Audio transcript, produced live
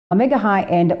A mega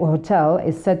high-end hotel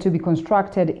is set to be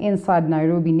constructed inside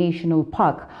Nairobi National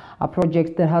Park, a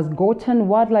project that has gotten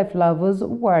wildlife lovers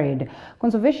worried.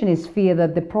 Conservationists fear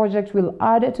that the project will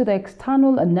add to the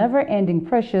external and never-ending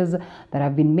pressures that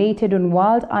have been meted on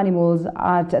wild animals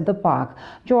at the park.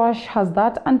 Josh has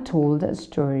that untold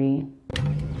story.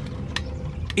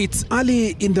 It's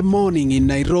early in the morning in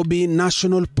Nairobi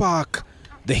National Park.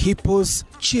 The hippos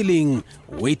chilling,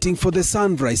 waiting for the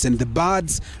sunrise, and the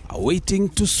birds are waiting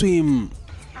to swim.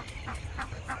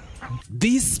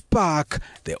 This park,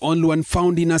 the only one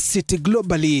found in a city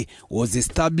globally, was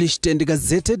established and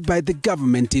gazetted by the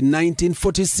government in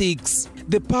 1946.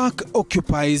 The park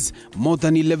occupies more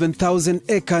than 11,000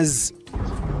 acres.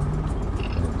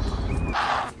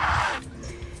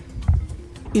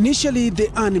 Initially,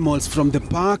 the animals from the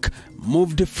park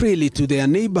moved freely to their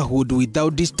neighborhood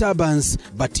without disturbance,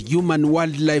 but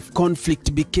human-wildlife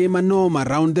conflict became a norm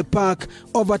around the park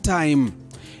over time.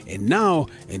 And now,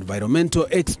 environmental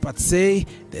experts say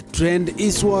the trend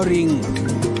is worrying.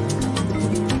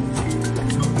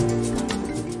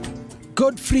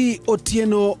 Godfrey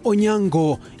Otieno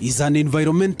Onyango is an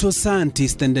environmental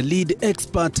scientist and a lead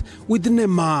expert with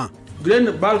NEMA.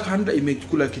 Green bulk hunter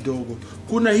imekula kidogo.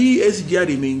 Kuna hii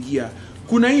SGR imeingia.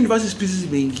 Kuna hii invasive species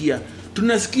imeingia.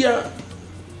 Tunasikia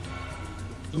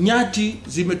nyati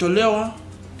zimetolewa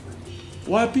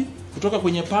wapi? Kutoka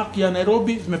kwenye park ya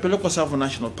Nairobi zimepelekwa Tsavo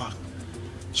National Park.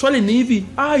 Swali ni hivi,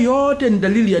 yote ni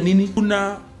dalili ya nini?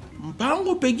 Kuna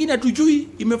mpango pengine tujui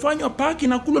imefanywa park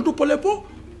inakula tu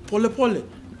pole.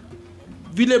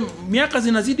 Vile miaka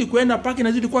zinazidi kwenda park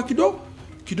inazidi kwa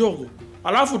kidogo.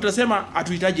 Alafu tutasema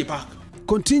hatuhitaji park.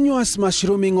 Continuous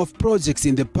mushrooming of projects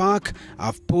in the park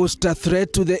have posed a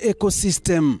threat to the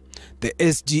ecosystem. The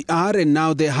SGR and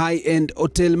now the high-end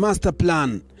hotel master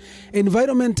plan.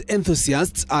 Environment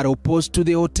enthusiasts are opposed to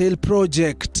the hotel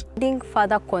project.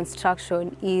 Further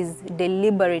construction is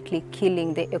deliberately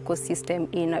killing the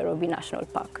ecosystem in Nairobi National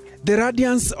Park. The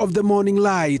radiance of the morning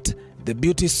light, the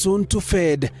beauty soon to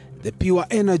fade, the pure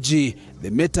energy,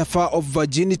 the metaphor of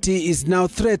virginity is now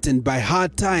threatened by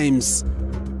hard times.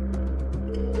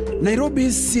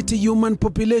 Nairobi's city human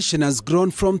population has grown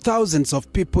from thousands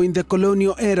of people in the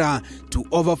colonial era to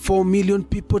over 4 million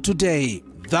people today.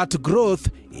 That growth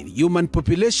in human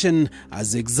population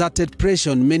has exerted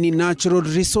pressure on many natural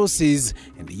resources,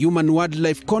 and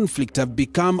human-wildlife conflict have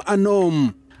become a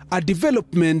norm. A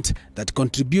development that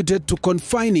contributed to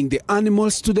confining the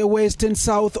animals to the west and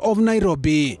south of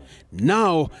Nairobi.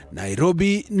 Now,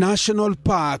 Nairobi National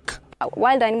Park. A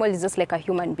wild animal is just like a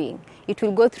human being. It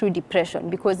will go through depression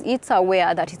because it's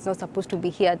aware that it's not supposed to be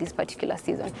here this particular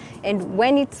season. And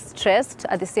when it's stressed,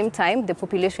 at the same time, the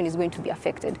population is going to be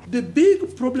affected. The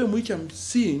big problem which I'm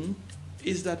seeing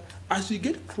is that as we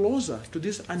get closer to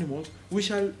these animals, we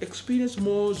shall experience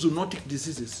more zoonotic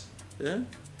diseases. Yeah?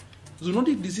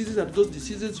 Zoonotic diseases are those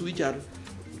diseases which are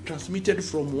transmitted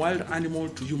from wild animal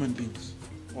to human beings.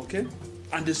 Okay?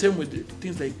 And the same with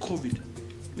things like COVID,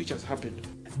 which has happened.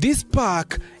 This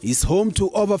park is home to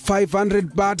over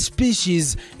 500 bird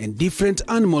species and different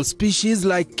animal species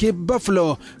like Cape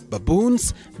buffalo,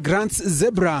 baboons, Grant's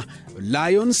zebra,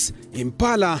 lions,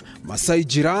 impala, Maasai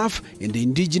giraffe, and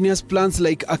indigenous plants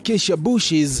like acacia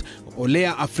bushes,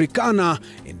 Olea africana,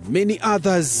 and many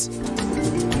others.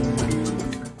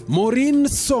 Maureen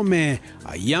Some, a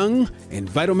young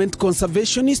environment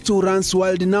conservationist who runs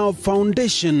Wild Now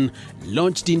Foundation,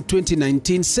 launched in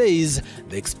 2019, says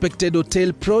the expected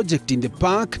hotel project in the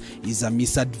park is a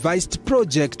misadvised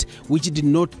project which did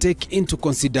not take into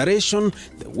consideration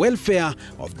the welfare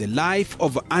of the life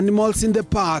of animals in the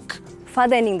park.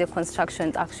 Furthering the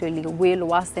construction actually will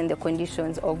worsen the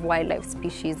conditions of wildlife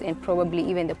species, and probably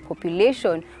even the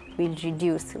population will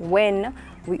reduce, when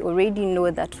we already know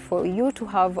that for you to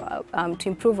have to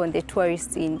improve on the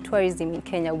tourism in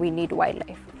Kenya, we need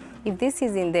wildlife. If this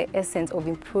is in the essence of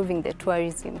improving the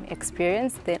tourism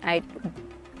experience, then I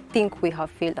think we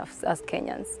have failed as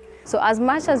Kenyans. So as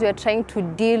much as we are trying to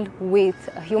deal with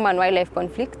human-wildlife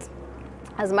conflict,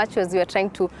 as much as we are trying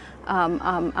to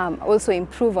also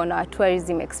improve on our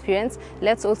tourism experience,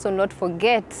 let's also not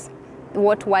forget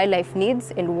what wildlife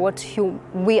needs and what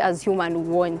we as humans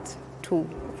want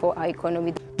for our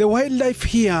economy. The wildlife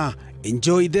here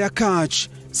enjoy their catch.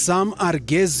 Some are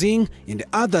gazing and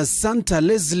others Santa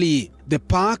Leslie. The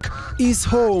park is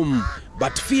home,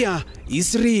 but fear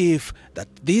is real that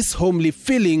this homely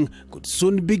feeling could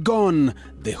soon be gone.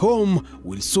 The home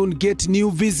will soon get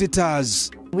new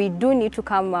visitors. We do need to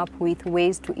come up with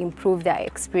ways to improve their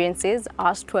experiences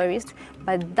as tourists,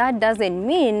 but that doesn't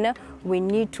mean we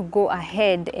need to go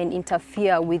ahead and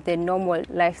interfere with the normal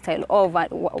lifestyle of a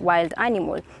wild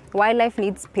animal. Wildlife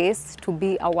needs space to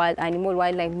be a wild animal.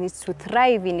 Wildlife needs to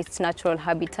thrive in its natural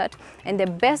habitat. And the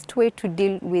best way to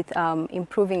deal with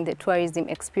improving the tourism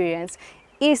experience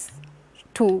is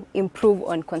to improve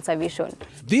on conservation.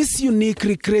 This unique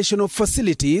recreational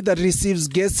facility that receives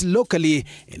guests locally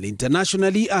and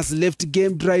internationally has left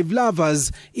game drive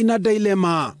lovers in a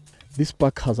dilemma. This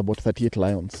park has about 38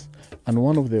 lions. And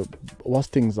one of the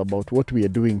worst things about what we are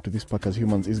doing to this park as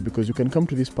humans is because you can come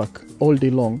to this park all day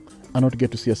long and not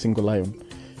get to see a single lion.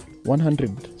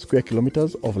 100 square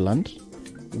kilometers of land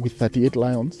with 38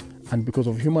 lions, and because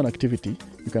of human activity,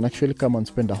 you can actually come and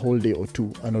spend a whole day or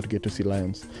two and not get to see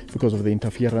lions because of the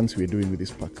interference we're doing with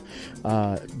this park.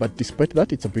 But despite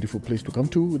that, it's a beautiful place to come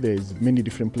to. There's many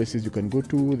different places you can go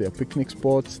to. There are picnic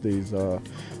spots. There's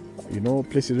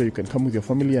places where you can come with your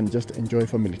family and just enjoy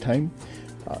family time.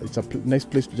 It's a nice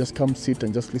place to just come, sit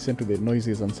and just listen to the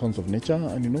noises and sounds of nature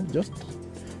and, just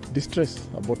distress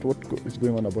about what is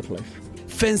going on about life.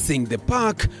 Fencing the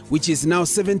park, which is now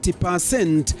 70%,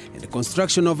 and the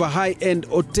construction of a high-end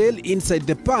hotel inside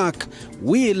the park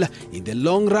will, in the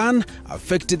long run,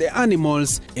 affect the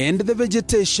animals and the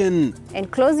vegetation. And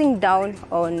closing down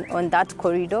on that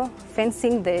corridor,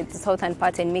 fencing the southern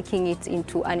part and making it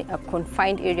into a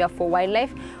confined area for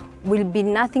wildlife will be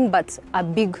nothing but a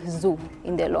big zoo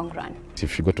in the long run.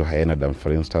 If you go to Hyena Dam,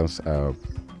 for instance,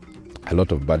 a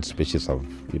lot of bird species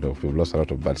we've lost a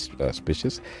lot of bird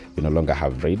species. We no longer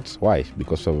have raids. Why?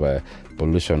 Because of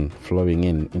pollution flowing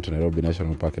into Nairobi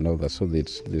National Park and all that. So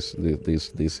there's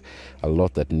a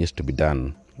lot that needs to be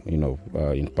done,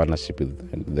 in partnership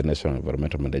with the National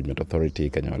Environmental Management Authority,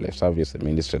 Kenya Wildlife Service, the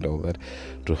ministry and all that,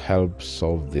 to help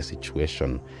solve the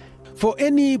situation. For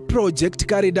any project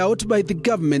carried out by the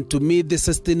government to meet the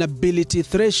sustainability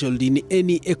threshold in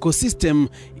any ecosystem,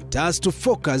 it has to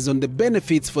focus on the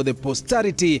benefits for the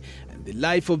posterity and the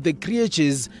life of the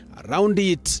creatures around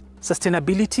it.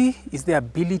 Sustainability is the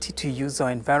ability to use our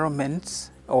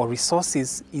environment or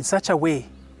resources in such a way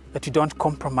that we don't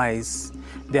compromise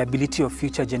the ability of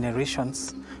future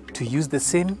generations to use the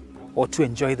same or to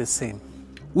enjoy the same.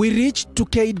 We reached to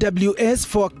KWS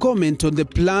for a comment on the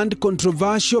planned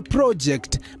controversial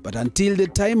project, but until the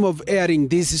time of airing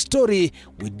this story,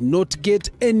 we did not get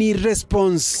any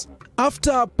response.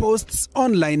 After posts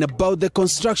online about the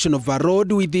construction of a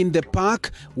road within the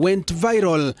park went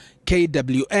viral,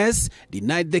 KWS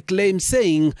denied the claim,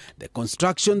 saying the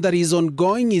construction that is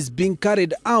ongoing is being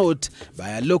carried out by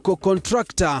a local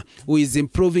contractor who is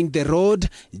improving the road,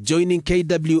 joining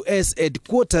KWS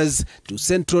headquarters to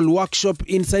Central Workshop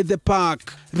inside the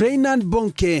park. Reynand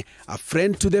Bonke, a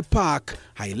friend to the park,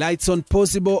 highlights on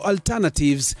possible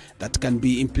alternatives that can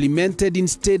be implemented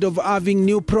instead of having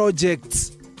new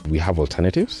projects. We have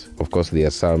alternatives. Of course, there are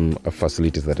some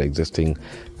facilities that are existing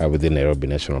within Nairobi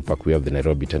National Park. We have the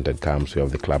Nairobi tented camps, we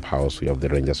have the clubhouse, we have the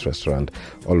Rangers restaurant,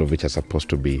 all of which are supposed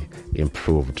to be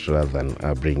improved rather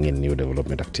than bringing in new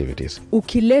development activities.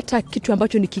 Ukileta kitu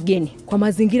ambacho ni kigeni kwa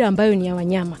mazingira ambayo ni ya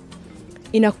wanyama,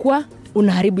 inakuwa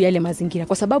unaharibu yale mazingira,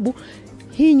 kwa sababu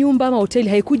hii nyumba ama hoteli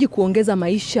haikuji kuongeza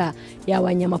maisha ya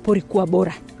wanyamapori kuwa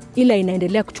bora, ila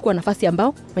inaendelea kuchukua nafasi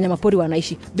ambao wanyamapori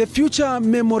wanaishi. The future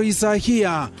memories are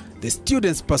here. The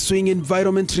students pursuing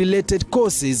environment-related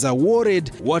courses are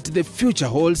worried what the future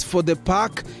holds for the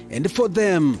park and for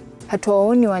them.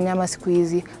 Hatuwaoni wanyama siku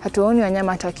hizi, hatuwaoni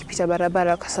wanyama hata wakipita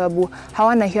barabara kwa sababu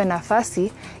hawana hiyo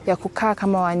nafasi ya kukaa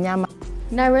kama wanyama.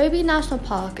 Nairobi National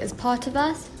Park is part of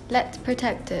us. Let's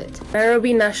protect it.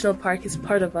 Nairobi National Park is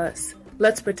part of us.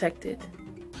 Let's protect it.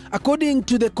 According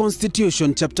to the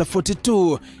Constitution, Chapter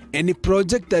 42, any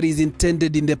project that is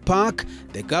intended in the park,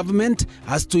 the government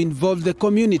has to involve the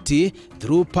community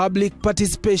through public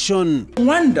participation. I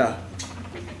wonder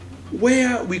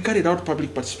where we carried out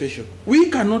public participation. We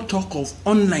cannot talk of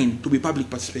online to be public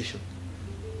participation.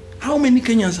 How many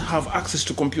Kenyans have access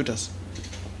to computers?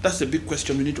 That's the big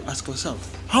question we need to ask ourselves.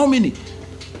 How many?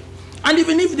 And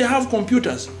even if they have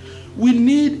computers, we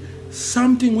need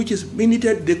something which is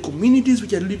mandated. The communities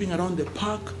which are living around the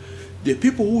park, the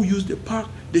people who use the park,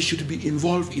 they should be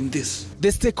involved in this. The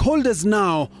stakeholders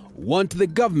now want the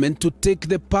government to take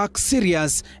the park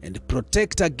serious and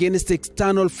protect against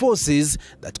external forces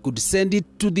that could send it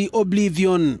to the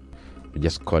oblivion. We're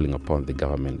just calling upon the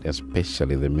government,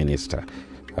 especially the minister,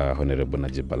 Honorable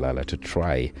Najib Balala, to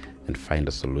try and find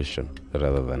a solution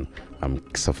rather than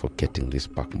suffocating this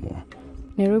park more.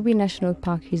 Nairobi National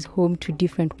Park is home to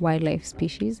different wildlife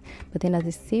species, but then at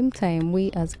the same time, we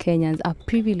as Kenyans are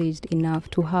privileged enough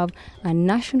to have a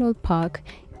national park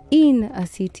in a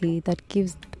city that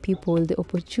gives people the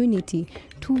opportunity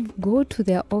to go to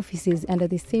their offices, and at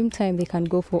the same time they can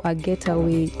go for a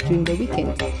getaway during the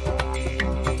weekend.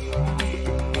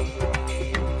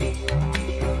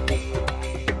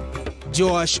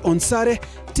 Joash Onsare,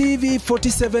 TV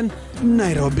 47,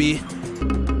 Nairobi.